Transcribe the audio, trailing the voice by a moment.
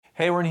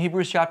Hey, we're in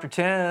Hebrews chapter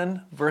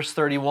 10, verse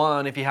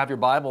 31. If you have your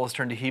Bibles,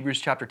 turn to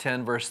Hebrews chapter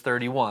 10, verse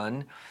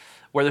 31,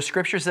 where the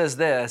scripture says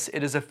this: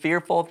 "It is a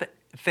fearful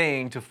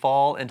thing to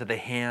fall into the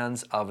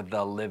hands of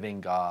the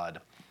living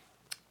God."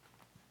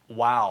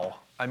 Wow.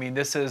 I mean,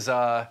 this is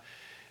a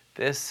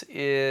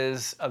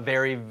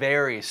very,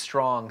 very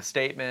strong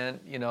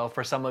statement. You know,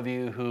 for some of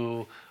you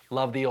who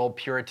love the old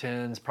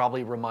Puritans,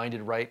 probably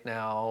reminded right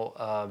now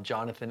of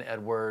Jonathan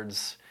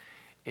Edwards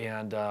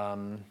and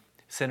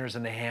sinners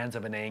in the hands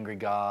of an angry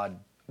God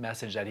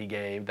message that he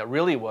gave that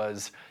really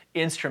was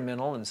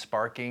instrumental in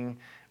sparking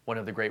one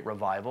of the great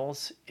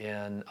revivals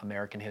in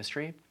American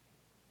history.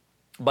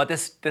 But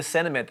this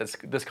sentiment,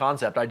 this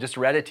concept, I just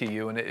read it to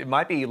you, and it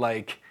might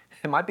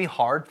be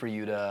hard for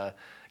you to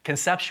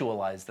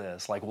conceptualize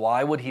this. Like,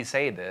 why would he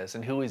say this,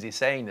 and who is he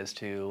saying this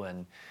to?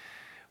 And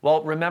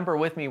well, remember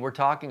with me, we're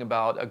talking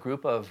about a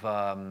group of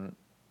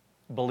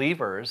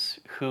believers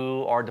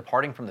who are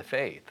departing from the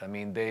faith. I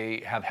mean,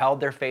 they have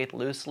held their faith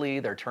loosely.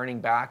 They're turning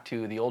back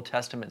to the Old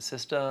Testament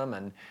system,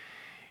 and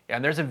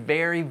there's a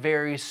very,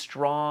 very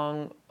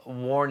strong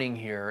warning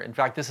here. In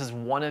fact, this is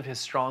one of his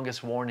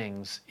strongest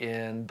warnings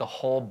in the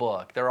whole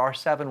book. There are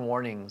 7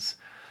 warnings.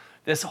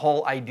 This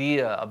whole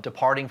idea of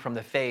departing from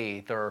the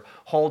faith or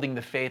holding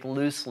the faith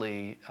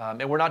loosely,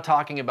 and we're not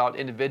talking about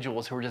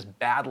individuals who are just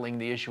battling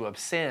the issue of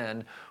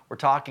sin. We're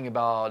talking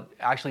about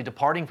actually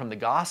departing from the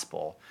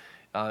gospel.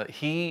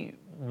 He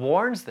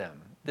warns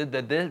them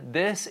that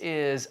this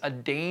is a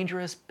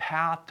dangerous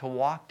path to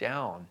walk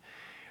down.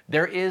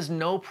 There is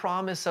no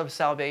promise of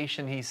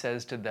salvation, he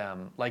says to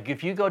them. Like,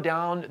 if you go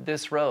down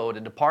this road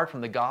and depart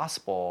from the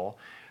gospel,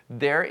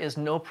 there is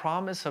no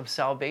promise of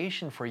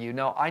salvation for you.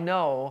 Now, I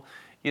know,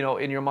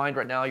 in your mind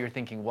right now, you're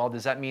thinking, well,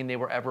 does that mean they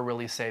were ever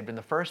really saved in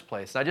the first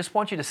place? And I just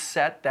want you to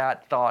set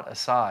that thought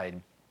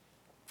aside,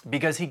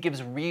 because he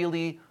gives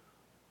really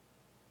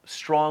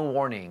strong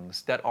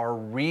warnings that are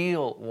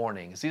real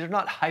warnings. These are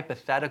not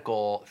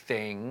hypothetical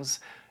things.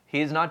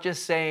 He's not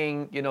just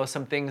saying,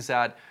 some things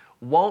that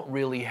won't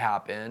really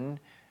happen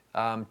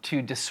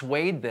to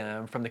dissuade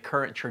them from the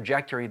current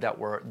trajectory that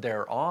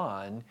they're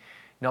on.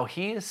 No,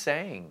 he is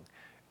saying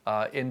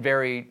in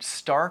very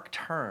stark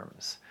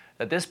terms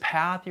that this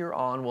path you're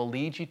on will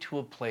lead you to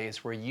a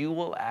place where you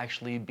will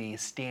actually be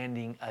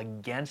standing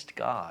against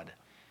God.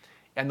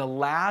 And the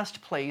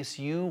last place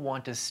you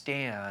want to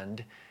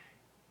stand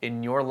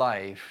in your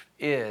life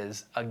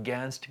is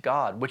against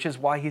God, which is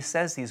why he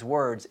says these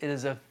words: "It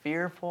is a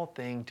fearful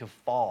thing to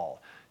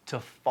fall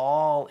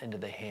into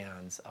the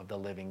hands of the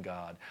living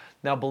God."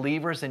 Now,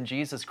 believers in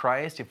Jesus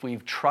Christ, if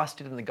we've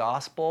trusted in the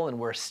gospel and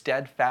we're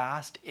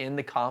steadfast in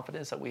the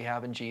confidence that we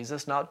have in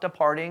Jesus, not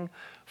departing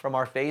from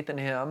our faith in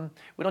him,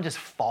 we don't just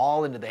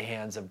fall into the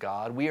hands of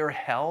God. We are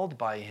held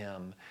by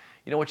him,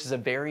 which is a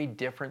very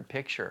different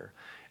picture.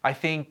 I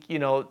think,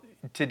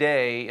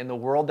 today in the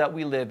world that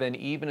we live in,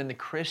 even in the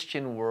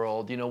Christian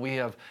world, we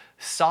have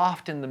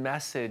softened the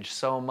message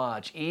so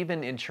much,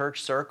 even in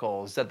church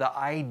circles, that the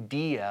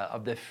idea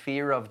of the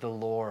fear of the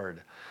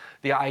Lord,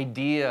 the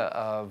idea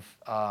of,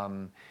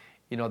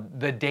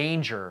 the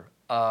danger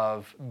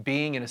of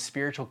being in a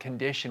spiritual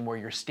condition where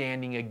you're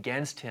standing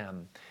against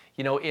him,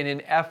 in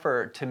an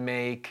effort to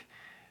make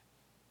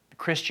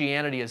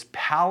Christianity as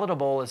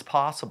palatable as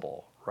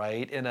possible,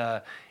 right? In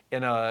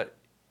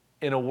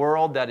a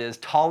world that is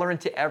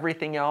tolerant to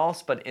everything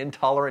else but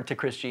intolerant to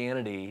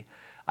Christianity,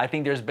 I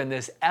think there's been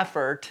this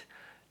effort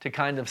to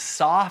kind of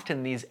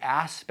soften these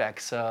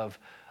aspects of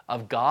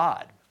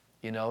God.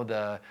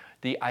 The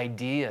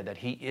idea that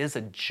he is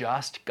a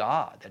just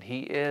God, that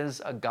he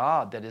is a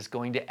God that is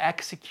going to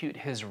execute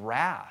his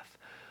wrath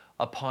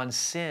upon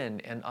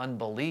sin and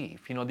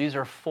unbelief. These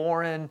are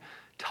foreign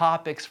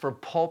topics for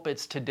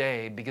pulpits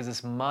today, because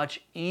it's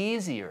much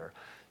easier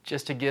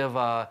just to give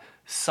a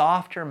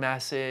softer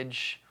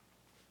message,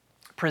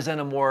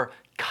 present a more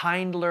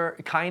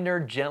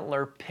kinder,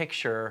 gentler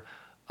picture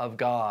of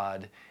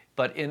God.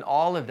 But in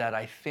all of that,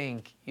 I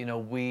think,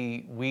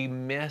 we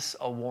miss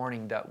a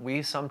warning that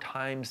we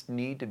sometimes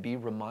need to be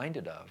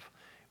reminded of.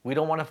 We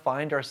don't want to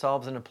find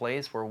ourselves in a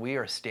place where we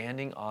are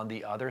standing on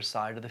the other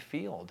side of the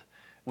field.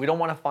 We don't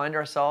want to find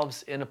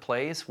ourselves in a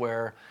place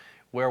where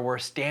we're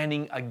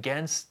standing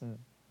against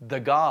the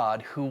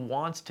God who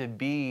wants to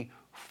be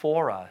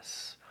for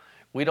us.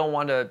 We don't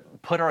want to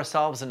put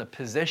ourselves in a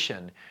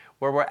position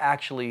where we're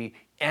actually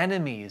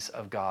enemies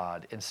of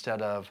God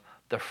instead of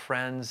the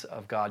friends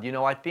of God.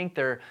 I think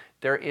there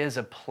is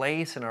a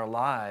place in our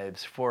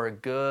lives for a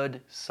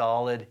good,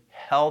 solid,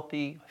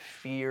 healthy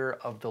fear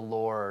of the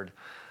Lord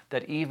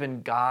that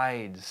even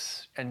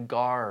guides and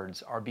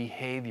guards our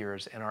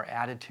behaviors and our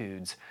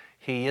attitudes.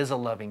 He is a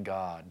loving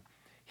God.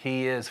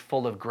 He is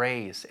full of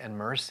grace and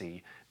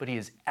mercy, but he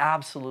is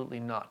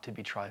absolutely not to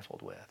be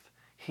trifled with.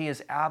 He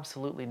is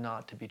absolutely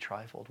not to be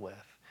trifled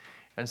with.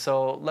 And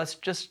so let's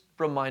just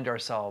remind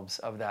ourselves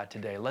of that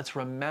today. Let's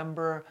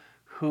remember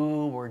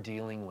who we're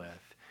dealing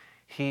with.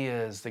 He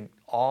is the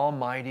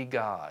Almighty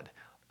God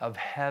of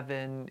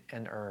heaven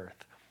and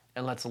earth.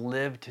 And let's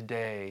live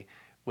today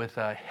with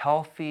a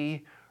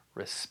healthy,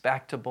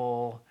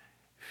 respectable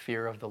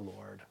fear of the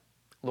Lord.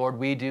 Lord,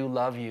 we do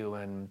love you,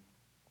 and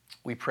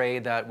we pray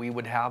that we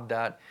would have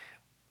that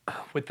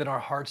within our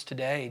hearts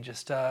today,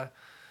 just a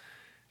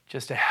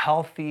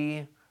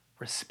healthy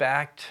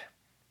respect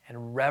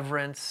and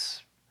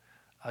reverence.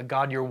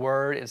 God, your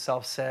word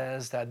itself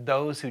says that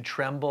those who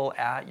tremble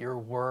at your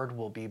word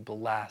will be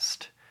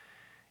blessed.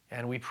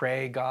 And we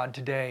pray, God,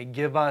 today,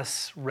 give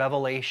us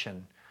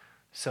revelation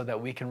so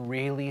that we can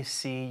really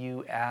see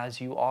you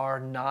as you are,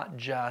 not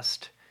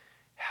just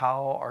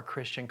how our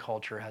Christian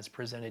culture has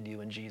presented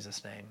you, in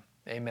Jesus' name.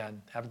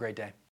 Amen. Have a great day.